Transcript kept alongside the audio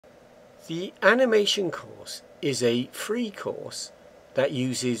The animation course is a free course that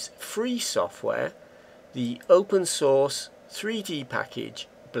uses free software, the open source 3D package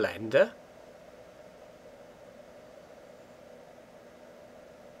Blender,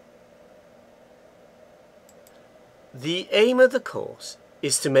 The aim of the course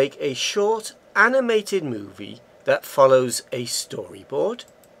is to make a short animated movie that follows a storyboard,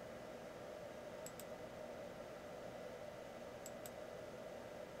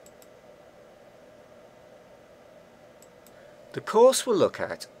 The course will look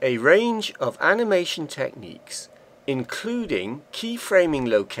at a range of animation techniques, including keyframing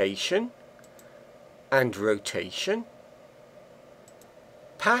location and rotation,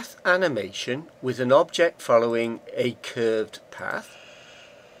 path animation with an object following a curved path,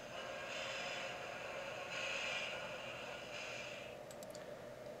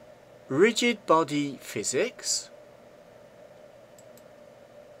 rigid body physics,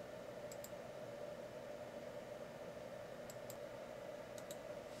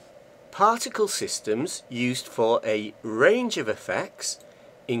 particle systems used for a range of effects,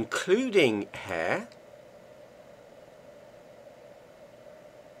 including hair,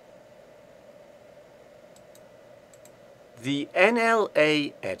 the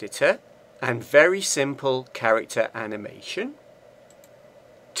NLA Editor and very simple character animation.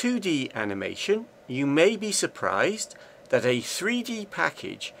 2D animation. You may be surprised that a 3D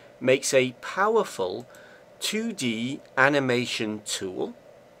package makes a powerful 2D animation tool.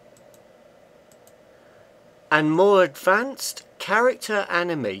 And more advanced character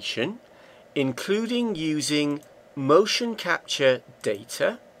animation, including using motion capture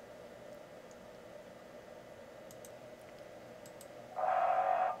data,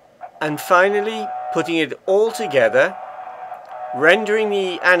 and finally putting it all together, rendering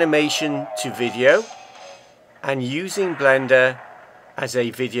the animation to video and using Blender as a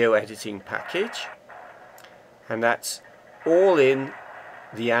video editing package. And that's all in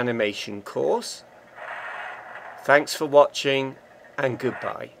the animation course. Thanks for watching and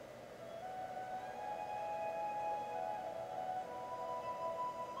goodbye.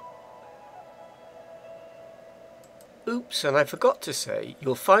 Oops, and I forgot to say,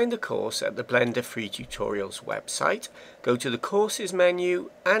 you'll find the course at the Blender Free Tutorials website. Go to the Courses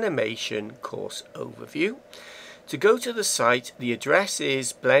menu, Animation Course Overview. To go to the site, the address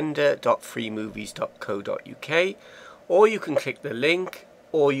is blender.freemovies.co.uk, or you can click the link,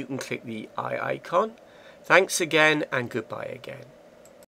 or you can click the eye icon. Thanks again and goodbye again.